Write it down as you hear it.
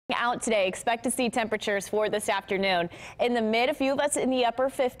Out today, expect to see temperatures for this afternoon in the mid, a few of us in the upper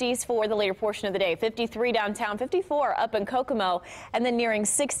 50s for the later portion of the day. 53 downtown, 54 up in Kokomo, and then nearing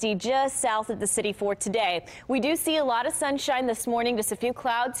 60 just south of the city for today. We do see a lot of sunshine this morning, just a few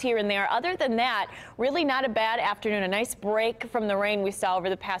clouds here and there. Other than that, really not a bad afternoon. A nice break from the rain we saw over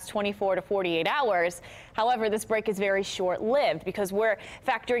the past 24 to 48 hours. However, this break is very short-lived because we're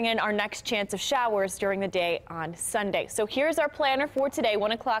factoring in our next chance of showers during the day on Sunday. So here's our planner for today.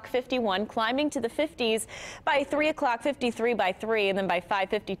 1 o'clock 51, climbing to the 50s by 3 o'clock, 53 by 3, and then by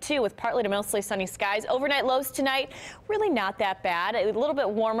 5:52 with partly to mostly sunny skies. Overnight lows tonight, really not that bad. A little bit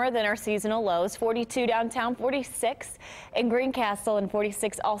warmer than our seasonal lows. 42 downtown, 46 in Greencastle, and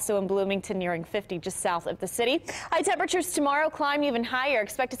 46 also in Bloomington, nearing 50 just south of the city. High temperatures tomorrow climb even higher.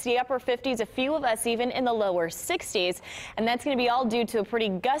 Expect to see upper 50s, a few of us even in the lower 60s, and that's going to be all due to a pretty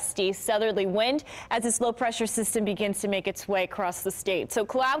gusty southerly wind as this low pressure system begins to make its way across the state. So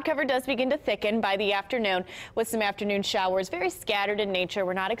cloud cover does begin to thicken by the afternoon with some afternoon showers, very scattered in nature.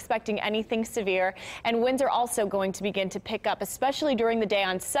 We're not expecting anything severe, and winds are also going to begin to pick up, especially during the day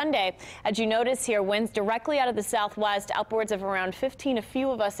on Sunday. As you notice here, winds directly out of the southwest, upwards of around 15, a few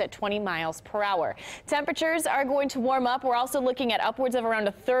of us at 20 miles per hour. Temperatures are going to warm up. We're also looking at upwards of around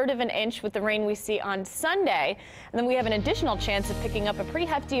 1/3 of an inch with the rain we see on Sunday. And then we have an additional chance of picking up a pretty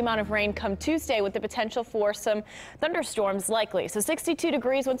hefty amount of rain come Tuesday with the potential for some thunderstorms likely. So 62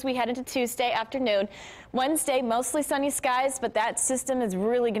 degrees once we head into Tuesday afternoon. Wednesday, mostly sunny skies, but that system is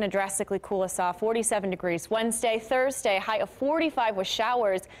really going to drastically cool us off. 47 degrees Wednesday. Thursday, high of 45 with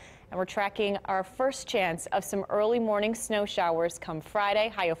showers. And we're tracking our first chance of some early morning snow showers come Friday,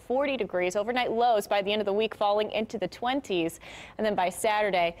 high of 40 degrees. Overnight lows by the end of the week falling into the 20s. And then by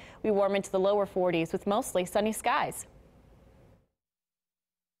Saturday, we warm into the lower 40s with mostly sunny skies.